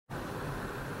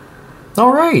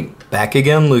Alright, back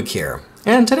again, Luke here.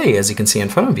 And today, as you can see in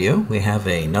front of you, we have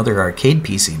another arcade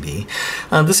PCB.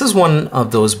 This is one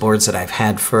of those boards that I've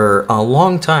had for a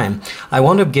long time. I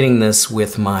wound up getting this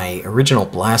with my original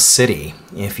Blast City.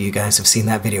 If you guys have seen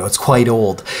that video, it's quite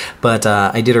old. But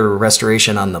I did a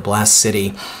restoration on the Blast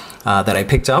City that I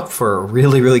picked up for a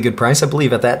really, really good price. I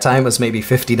believe at that time it was maybe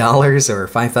 $50 or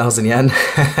 5,000 yen.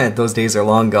 Those days are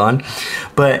long gone.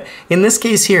 But in this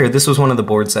case here, this was one of the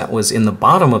boards that was in the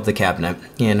bottom of the cabinet,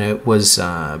 and it was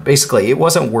basically, it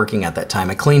wasn't working at that time.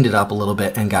 I cleaned it up a little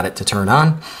bit and got it to turn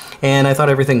on. And I thought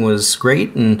everything was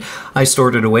great, and I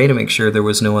stored it away to make sure there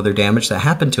was no other damage that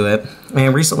happened to it.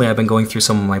 And recently I've been going through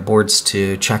some of my boards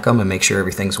to check them and make sure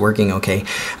everything's working okay.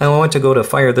 And when I went to go to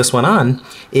fire this one on,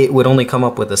 it would only come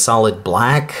up with a solid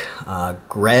black,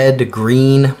 red,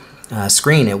 green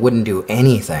screen. It wouldn't do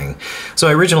anything. So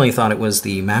I originally thought it was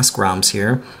the mask ROMs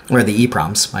here, or the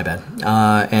EPROMs, my bad,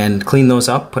 and cleaned those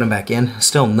up, put them back in,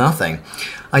 still nothing.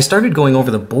 I started going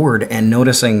over the board and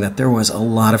noticing that there was a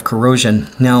lot of corrosion.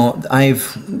 Now,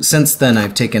 since then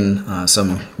I've taken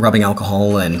some rubbing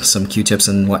alcohol and some Q-tips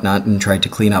and whatnot and tried to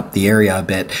clean up the area a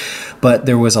bit, but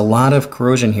there was a lot of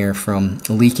corrosion here from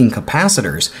leaking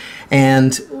capacitors.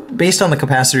 And based on the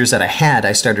capacitors that I had,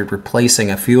 I started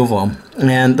replacing a few of them.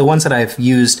 And the ones that I've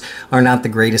used are not the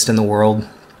greatest in the world.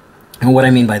 And what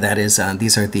I mean by that is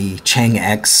these are the Chang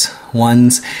X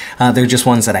ones. They're just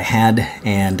ones that I had,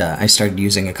 and I started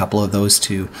using a couple of those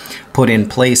to put in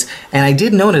place. And I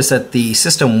did notice that the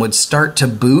system would start to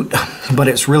boot, but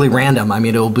it's really random. I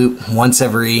mean, it'll boot once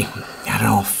every, I don't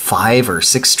know, 5 or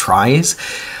 6 tries,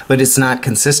 but it's not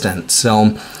consistent.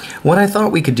 So what I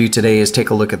thought we could do today is take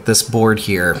a look at this board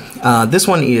here. This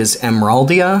one is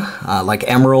Emeraldia, like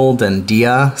emerald and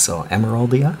dia, so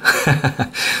Emeraldia.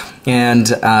 And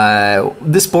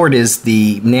this board is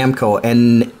the Namco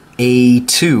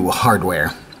NA-2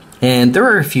 hardware. And there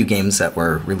are a few games that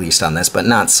were released on this, but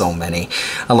not so many.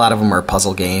 A lot of them are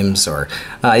puzzle games, or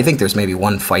I think there's maybe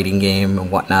one fighting game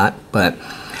and whatnot, but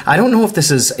I don't know if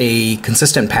this is a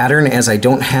consistent pattern, as I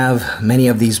don't have many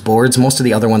of these boards. Most of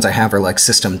the other ones I have are like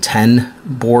System 10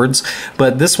 boards,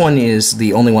 but this one is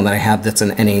the only one that I have that's an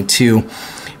NA-2.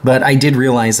 But I did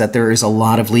realize that there is a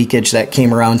lot of leakage that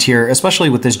came around here, especially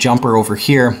with this jumper over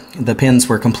here. The pins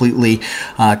were completely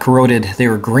corroded. They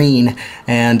were green,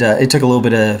 and it took a little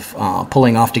bit of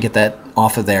pulling off to get that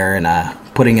off of there and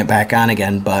putting it back on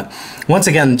again. But once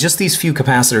again, just these few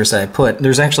capacitors that I put,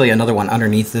 there's actually another one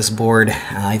underneath this board.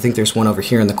 I think there's one over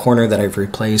here in the corner that I've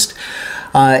replaced.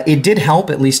 It did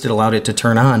help, at least it allowed it to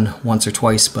turn on once or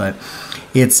twice, but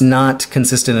it's not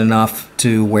consistent enough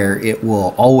to where it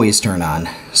will always turn on.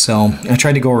 So I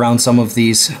tried to go around some of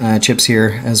these chips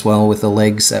here as well with the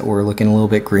legs that were looking a little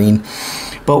bit green.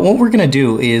 But what we're going to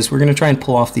do is we're going to try and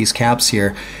pull off these caps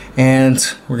here, and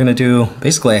we're going to do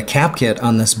basically a cap kit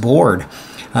on this board.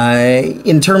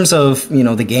 In terms of, you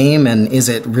know, the game and is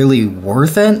it really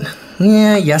worth it?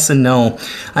 Yeah, yes and no.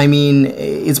 I mean,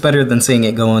 it's better than seeing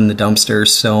it go in the dumpster,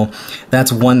 so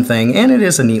that's one thing, and it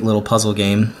is a neat little puzzle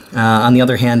game. On the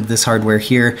other hand, this hardware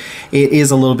here, it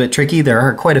is a little bit tricky. There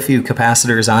are quite a few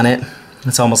capacitors on it.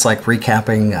 It's almost like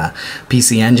recapping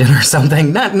PC Engine or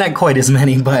something. Not quite as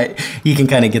many, but you can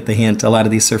kind of get the hint. A lot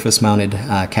of these surface-mounted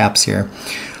caps here.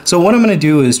 So what I'm going to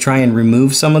do is try and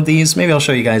remove some of these. Maybe I'll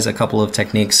show you guys a couple of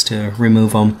techniques to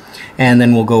remove them, and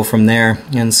then we'll go from there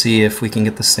and see if we can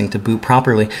get this thing to boot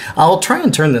properly. I'll try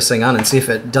and turn this thing on and see if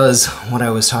it does what I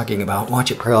was talking about.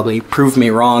 Watch it probably prove me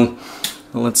wrong.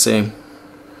 Well, let's see.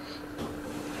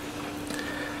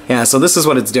 Yeah, so this is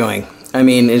what it's doing. I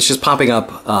mean, it's just popping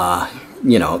up,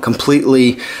 you know,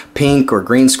 completely pink or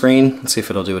green screen. Let's see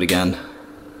if it'll do it again.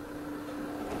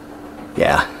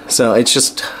 Yeah, so it's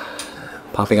just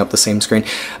popping up the same screen.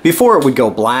 Before it would go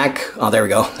black. Oh, there we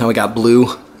go. Now we got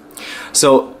blue.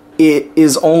 So it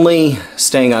is only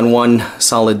staying on one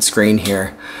solid screen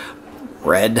here.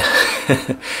 Red.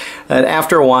 And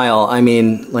after a while, I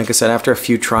mean, like I said, after a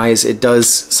few tries, it does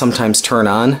sometimes turn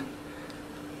on,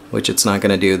 which it's not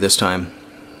going to do this time.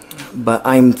 But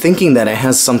I'm thinking that it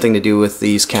has something to do with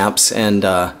these caps and,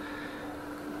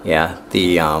 yeah,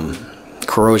 the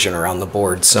corrosion around the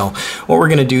board. So what we're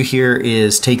going to do here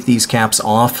is take these caps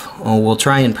off. We'll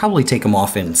try and probably take them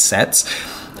off in sets.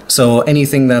 So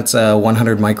anything that's a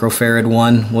 100 microfarad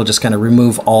one, we'll just kind of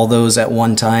remove all those at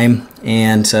one time,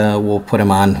 and we'll put them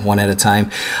on one at a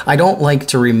time. I don't like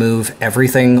to remove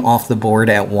everything off the board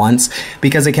at once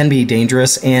because it can be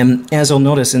dangerous, and as you'll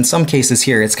notice in some cases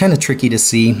here, it's kind of tricky to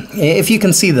see. If you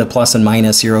can see the plus and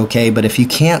minus, you're okay, but if you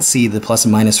can't see the plus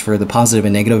and minus for the positive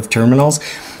and negative terminals,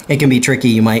 it can be tricky.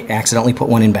 You might accidentally put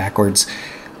one in backwards.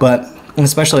 But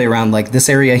especially around like this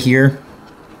area here,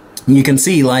 you can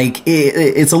see like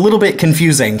it's a little bit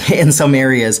confusing in some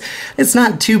areas. It's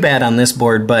not too bad on this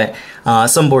board, but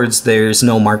some boards there's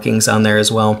no markings on there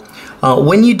as well.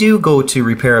 When you do go to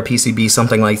repair a PCB,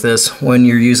 something like this, when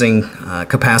you're using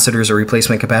capacitors or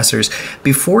replacement capacitors,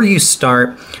 before you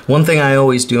start, one thing I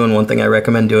always do and one thing I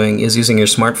recommend doing is using your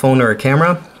smartphone or a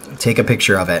camera. Take a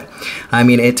picture of it. I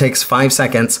mean, it takes 5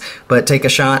 seconds, but take a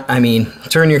shot. I mean,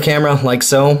 turn your camera like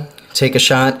so. Take a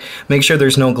shot, make sure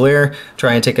there's no glare,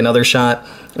 try and take another shot,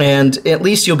 and at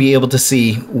least you'll be able to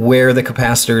see where the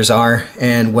capacitors are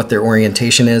and what their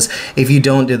orientation is. If you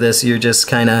don't do this, you're just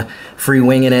kind of free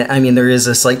winging it. I mean, there is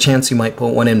a slight chance you might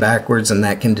put one in backwards and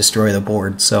that can destroy the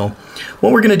board. So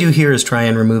what we're going to do here is try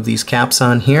and remove these caps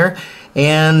on here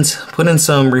and put in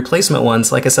some replacement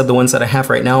ones. Like I said, the ones that I have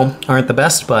right now aren't the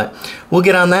best, but we'll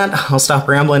get on that. I'll stop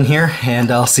rambling here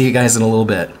and I'll see you guys in a little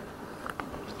bit.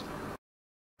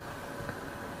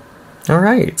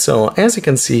 Alright, so as you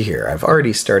can see here, I've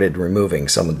already started removing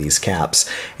some of these caps,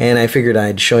 and I figured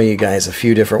I'd show you guys a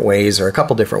few different ways, or a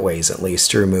couple different ways at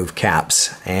least, to remove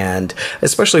caps. And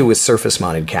especially with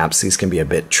surface-mounted caps, these can be a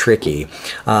bit tricky.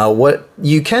 What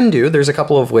you can do, there's a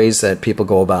couple of ways that people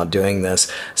go about doing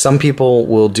this. Some people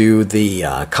will do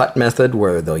the cut method,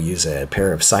 where they'll use a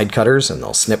pair of side cutters and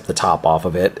they'll snip the top off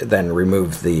of it, then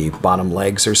remove the bottom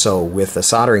legs or so with a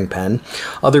soldering pen.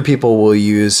 Other people will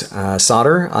use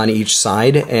solder on each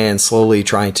side and slowly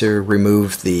try to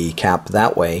remove the cap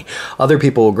that way. Other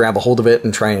people will grab a hold of it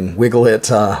and try and wiggle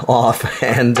it off,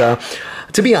 and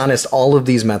to be honest, all of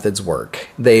these methods work.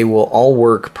 They will all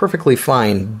work perfectly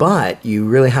fine, but you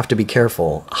really have to be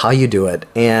careful how you do it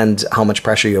and how much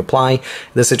pressure you apply,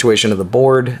 the situation of the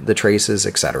board, the traces,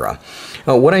 etc.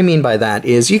 What I mean by that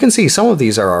is you can see some of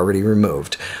these are already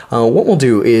removed. What we'll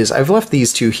do is I've left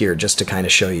these two here just to kind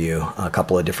of show you a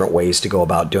couple of different ways to go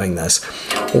about doing this.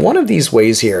 One of these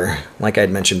ways here, like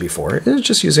I'd mentioned before, is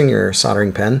just using your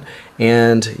soldering pen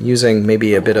and using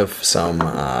maybe a bit of some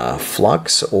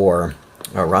flux or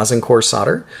a rosin core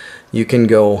solder. You can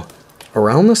go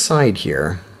around the side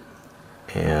here,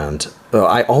 and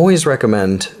I always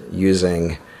recommend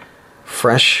using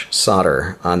fresh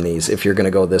solder on these if you're going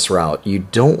to go this route. You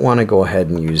don't want to go ahead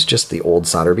and use just the old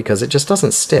solder because it just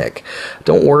doesn't stick.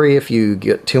 Don't worry if you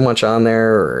get too much on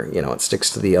there, or it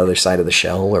sticks to the other side of the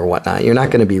shell or whatnot. You're not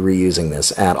going to be reusing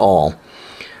this at all.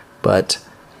 But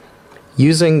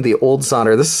using the old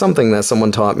solder, this is something that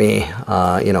someone taught me,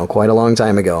 quite a long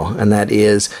time ago, and that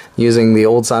is using the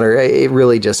old solder. It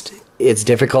really just, it's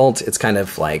difficult. It's kind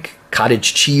of like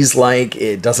cottage cheese-like.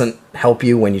 It doesn't help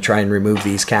you when you try and remove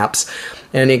these caps,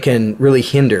 and it can really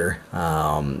hinder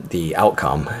the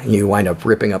outcome. You wind up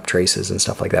ripping up traces and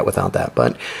stuff like that without that.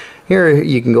 But here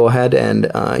you can go ahead and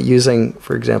using,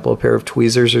 for example, a pair of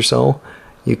tweezers or so,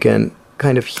 you can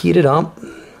kind of heat it up.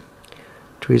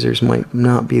 Tweezers might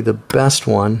not be the best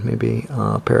one, maybe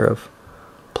a pair of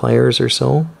pliers or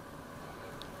so.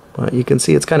 But you can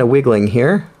see it's kind of wiggling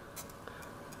here.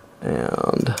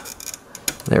 And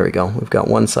there we go. We've got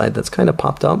one side that's kind of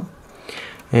popped up.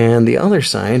 And the other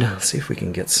side, let's see if we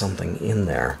can get something in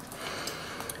there.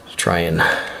 Let's try and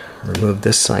remove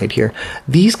this side here.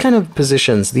 These kind of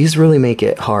positions, these really make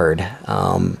it hard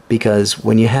because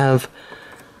when you have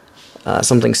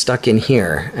something stuck in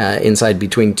here, inside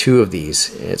between two of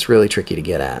these, it's really tricky to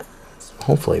get at.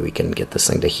 Hopefully we can get this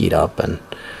thing to heat up and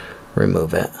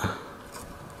remove it.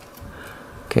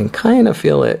 Can kind of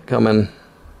feel it coming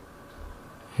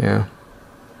here.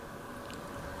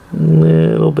 A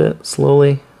little bit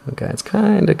slowly. Okay, it's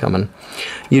kind of coming.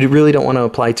 You really don't want to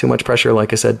apply too much pressure,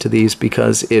 like I said, to these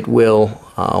because it will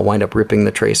wind up ripping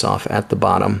the trace off at the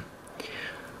bottom.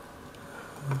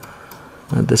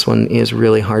 This one is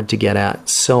really hard to get at,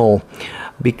 so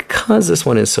because this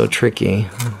one is so tricky,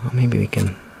 maybe we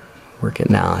can work it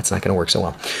now. It's not going to work so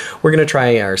well. We're going to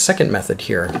try our second method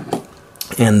here,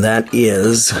 and that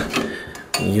is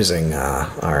using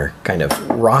our kind of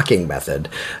rocking method.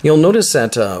 You'll notice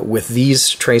that with these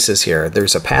traces here,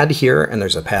 there's a pad here and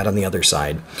there's a pad on the other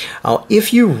side.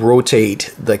 If you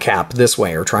rotate the cap this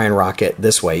way or try and rock it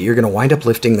this way, you're going to wind up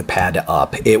lifting the pad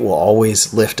up. It will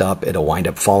always lift up, it'll wind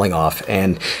up falling off,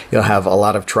 and you'll have a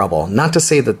lot of trouble. Not to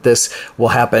say that this will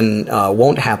happen,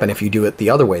 won't happen if you do it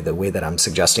the other way, the way that I'm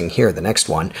suggesting here, the next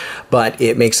one, but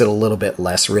it makes it a little bit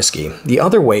less risky. The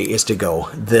other way is to go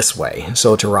this way,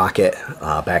 so to rock it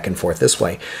back and forth this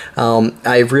way.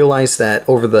 I've realized that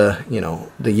over the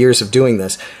the years of doing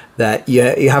this, that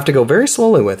you have to go very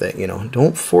slowly with it.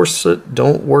 Don't force it,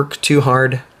 don't work too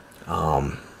hard.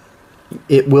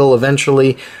 It will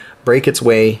eventually break its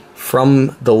way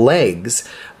from the legs,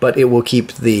 but it will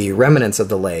keep the remnants of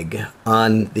the leg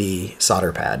on the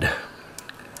solder pad.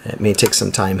 may take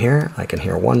some time here. I can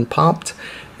hear one popped.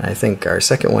 I think our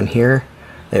second one here,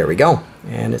 there we go,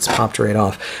 and it's popped right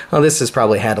off. Well, this has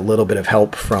probably had a little bit of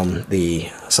help from the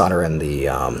solder and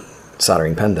the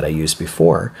soldering pen that I used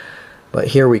before. But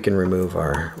here we can remove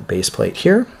our base plate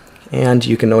here, and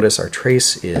you can notice our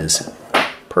trace is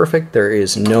perfect. There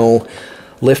is no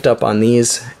lift up on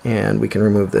these, and we can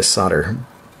remove this solder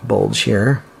bulge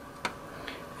here.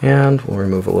 And we'll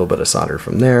remove a little bit of solder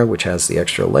from there, which has the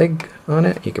extra leg on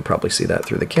it. You can probably see that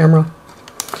through the camera.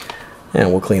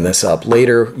 And we'll clean this up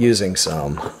later using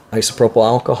some isopropyl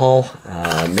alcohol.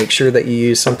 Make sure that you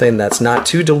use something that's not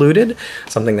too diluted,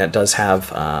 something that does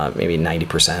have maybe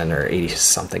 90% or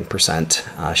 80-something percent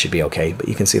should be okay. But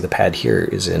you can see the pad here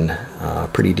is in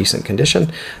pretty decent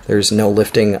condition. There's no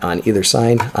lifting on either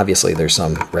side. Obviously there's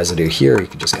some residue here you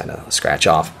can just kind of scratch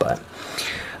off, but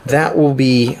that will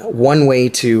be one way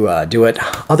to do it.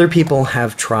 Other people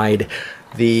have tried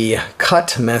the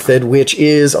cut method, which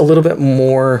is a little bit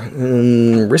more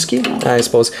risky, I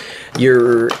suppose.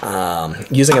 You're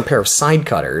using a pair of side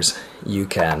cutters. You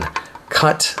can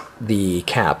cut the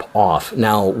cap off.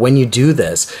 Now, when you do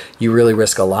this, you really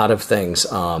risk a lot of things.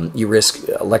 You risk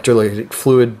electrolytic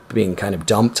fluid being kind of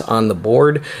dumped on the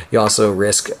board. You also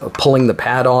risk pulling the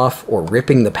pad off or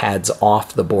ripping the pads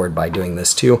off the board by doing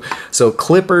this too. So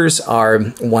clippers are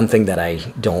one thing that I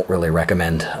don't really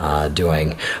recommend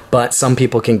doing, but some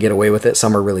people can get away with it.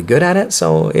 Some are really good at it,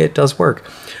 so it does work.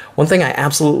 One thing I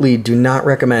absolutely do not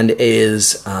recommend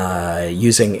is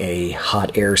using a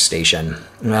hot air station.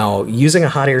 Now, using a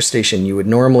hot air station, you would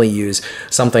normally use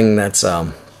something that's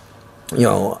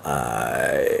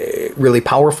really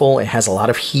powerful. It has a lot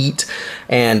of heat,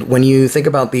 and when you think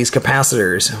about these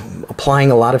capacitors,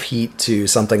 applying a lot of heat to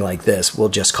something like this will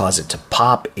just cause it to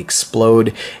pop,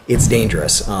 explode. It's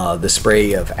dangerous. The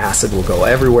spray of acid will go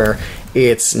everywhere.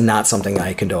 It's not something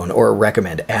I condone or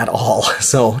recommend at all.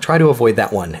 So try to avoid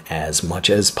that one as much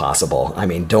as possible. I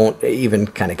mean, don't even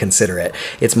kind of consider it.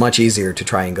 It's much easier to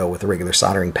try and go with a regular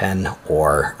soldering pen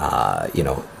or,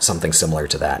 something similar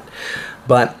to that.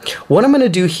 But what I'm going to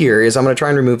do here is I'm going to try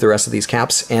and remove the rest of these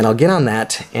caps, and I'll get on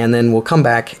that, and then we'll come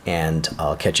back and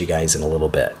I'll catch you guys in a little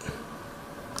bit.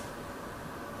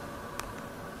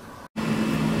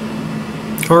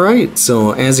 Alright,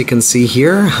 so as you can see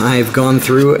here, I've gone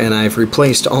through and I've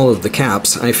replaced all of the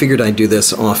caps. I figured I'd do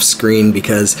this off screen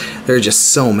because there are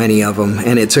just so many of them,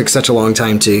 and it took such a long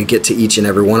time to get to each and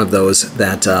every one of those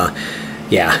that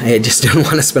yeah, I just didn't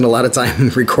want to spend a lot of time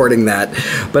recording that.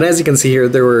 But as you can see here,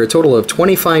 there were a total of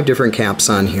 25 different caps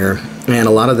on here, and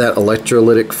a lot of that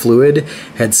electrolytic fluid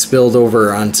had spilled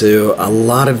over onto a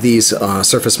lot of these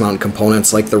surface mount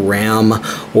components like the RAM,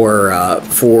 or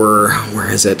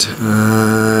where is it?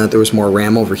 There was more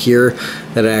RAM over here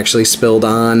that it actually spilled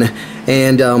on.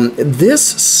 And this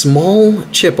small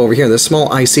chip over here, this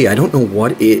small IC, I don't know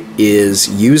what it is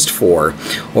used for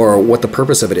or what the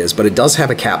purpose of it is, but it does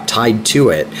have a cap tied to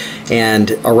it.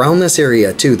 And around this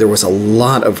area too, there was a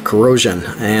lot of corrosion,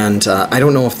 and I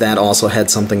don't know if that also had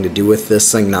something to do with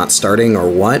this thing not starting or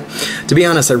what. To be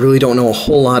honest, I really don't know a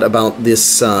whole lot about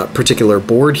this particular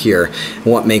board here,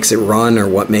 what makes it run or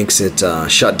what makes it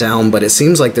shut down, but it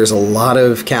seems like there's a lot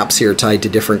of caps here tied to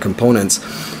different components.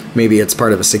 Maybe it's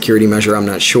part of a security measure, I'm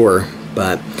not sure,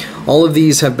 but all of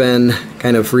these have been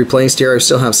kind of replaced here. I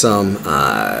still have some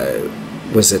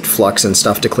flux and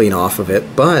stuff to clean off of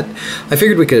it, but I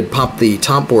figured we could pop the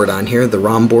top board on here, the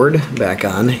ROM board, back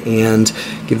on, and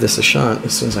give this a shot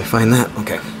as soon as I find that.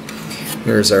 Okay,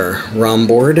 here's our ROM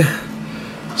board.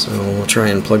 So we'll try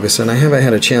and plug this in. I haven't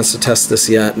had a chance to test this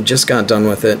yet, just got done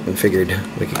with it and figured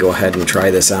we could go ahead and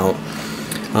try this out.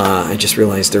 I just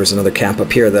realized there was another cap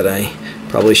up here that I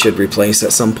probably should replace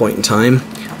at some point in time.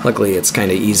 Luckily it's kind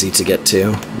of easy to get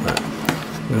to, but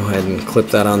go ahead and clip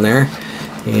that on there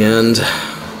and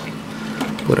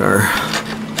put our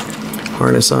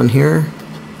harness on here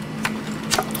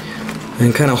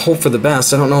and kind of hope for the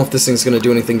best. I don't know if this thing's going to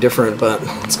do anything different, but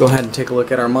let's go ahead and take a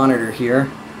look at our monitor here,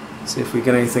 see if we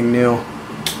get anything new.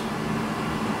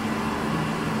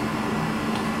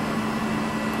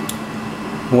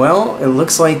 Well, it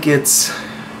looks like it's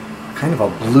kind of a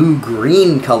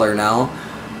blue-green color now.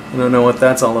 I don't know what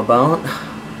that's all about.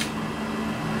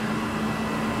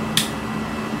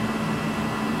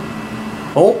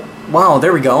 Oh, wow,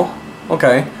 there we go.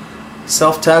 Okay.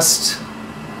 Self-test.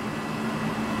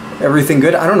 Everything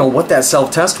good. I don't know what that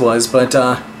self-test was, but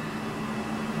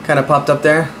kind of popped up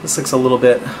there. This looks a little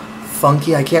bit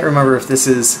funky. I can't remember if this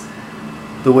is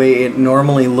the way it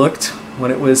normally looked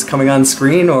when it was coming on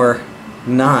screen or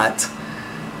not.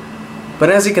 But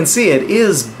as you can see, it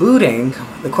is booting.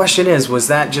 The question is, was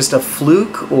that just a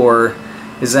fluke, or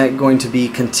is that going to be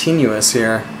continuous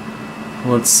here?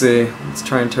 Let's see. Let's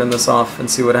try and turn this off and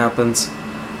see what happens.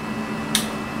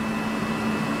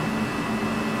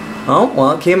 Oh,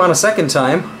 well, it came on a second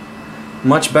time.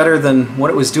 Much better than what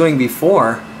it was doing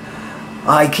before.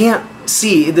 I can't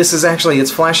see. This is actually,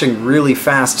 it's flashing really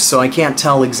fast, so I can't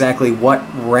tell exactly what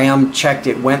RAM checked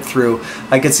it went through.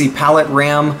 I could see palette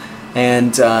RAM,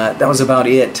 and that was about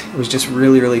it. It was just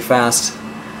really, really fast.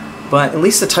 But at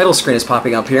least the title screen is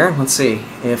popping up here. Let's see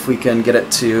if we can get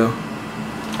it to...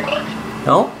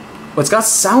 Oh, well, it's got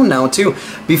sound now too.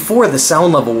 Before, the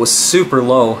sound level was super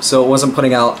low, so it wasn't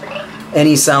putting out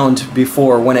any sound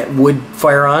before when it would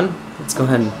fire on. Let's go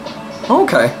ahead and...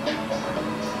 Okay.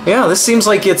 Yeah, this seems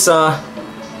like it's 10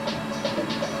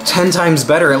 times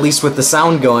better, at least with the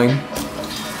sound going.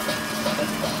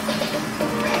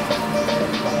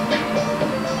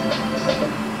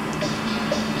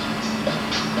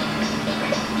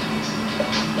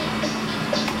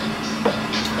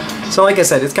 So like I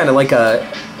said, it's kind of like a,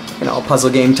 you know, a puzzle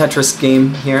game, Tetris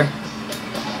game here.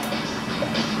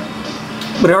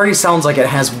 But it already sounds like it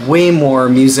has way more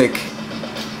music.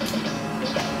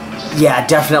 Yeah, it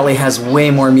definitely has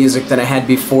way more music than it had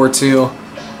before too.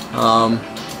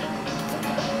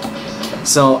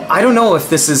 So I don't know if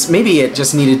this is, maybe it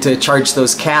just needed to charge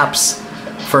those caps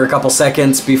for a couple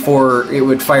seconds before it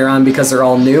would fire on because they're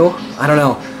all new. I don't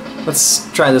know.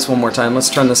 Let's try this one more time. Let's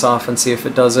turn this off and see if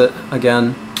it does it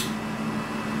again.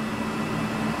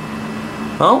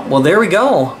 Oh, well there we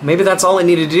go. Maybe that's all it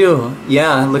needed to do.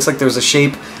 Yeah, it looks like there's a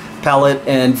shape palette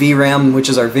and VRAM, which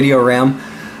is our video RAM.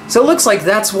 So it looks like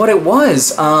that's what it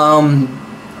was.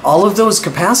 All of those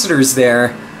capacitors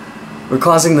there were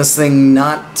causing this thing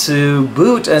not to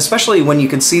boot, especially when you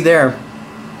could see there,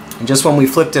 just when we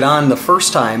flipped it on the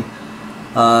first time,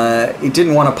 it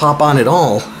didn't want to pop on at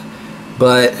all.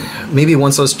 But maybe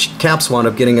once those caps wound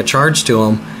up getting a charge to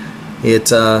them, it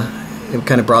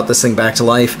kind of brought this thing back to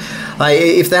life.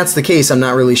 If that's the case, I'm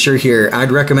not really sure here.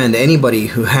 I'd recommend anybody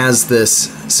who has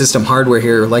this system hardware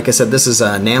here, like I said, this is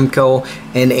a Namco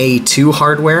NA-2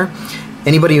 hardware.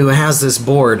 Anybody who has this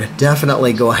board,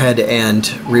 definitely go ahead and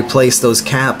replace those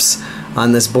caps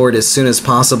on this board as soon as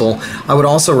possible. I would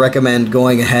also recommend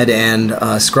going ahead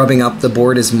and scrubbing up the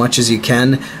board as much as you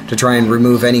can to try and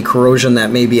remove any corrosion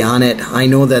that may be on it. I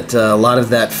know that a lot of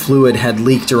that fluid had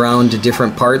leaked around to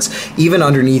different parts, even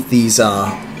underneath these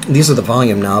are the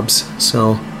volume knobs.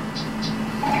 So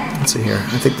let's see here.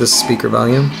 I think this is speaker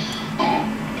volume.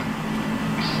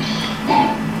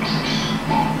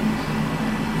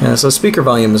 Yeah, so speaker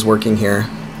volume is working here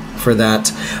for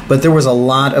that, but there was a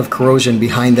lot of corrosion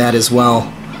behind that as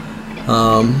well.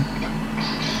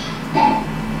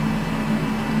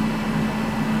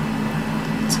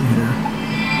 Let's see here.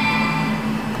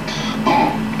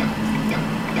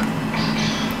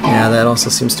 Yeah, that also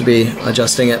seems to be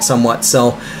adjusting it somewhat.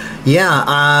 So yeah,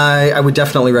 I would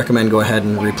definitely recommend go ahead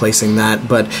and replacing that,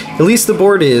 but at least the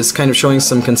board is kind of showing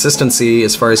some consistency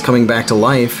as far as coming back to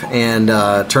life and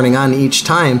turning on each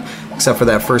time, except for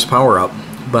that first power up.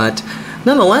 But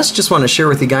nonetheless, just want to share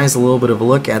with you guys a little bit of a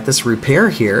look at this repair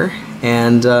here.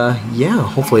 And yeah,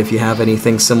 hopefully if you have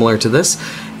anything similar to this,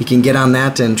 you can get on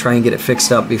that and try and get it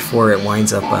fixed up before it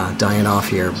winds up dying off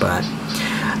here. But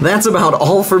that's about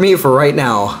all for me for right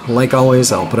now. Like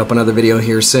always, I'll put up another video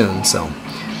here soon. So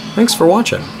thanks for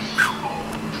watching.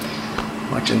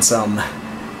 Watching some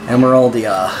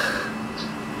Emeraldia.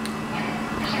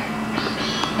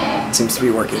 It seems to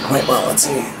be working quite well. Let's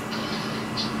see.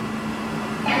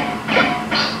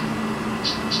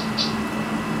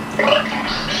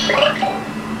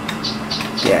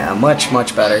 Yeah,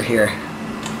 much better here.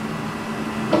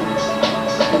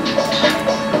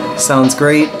 Sounds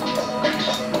great.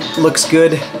 Looks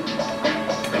good.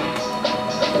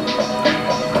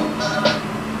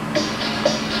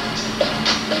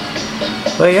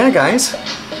 But yeah, guys,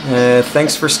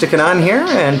 thanks for sticking on here,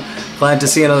 and glad to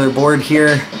see another board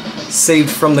here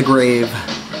saved from the grave.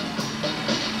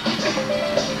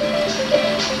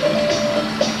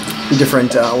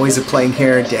 Different ways of playing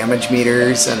here, damage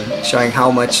meters, and showing how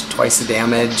much twice the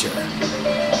damage.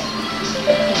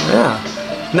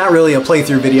 Yeah, not really a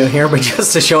playthrough video here, but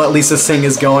just to show at least this thing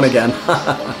is going again.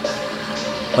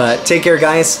 But take care,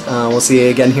 guys. We'll see you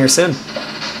again here soon.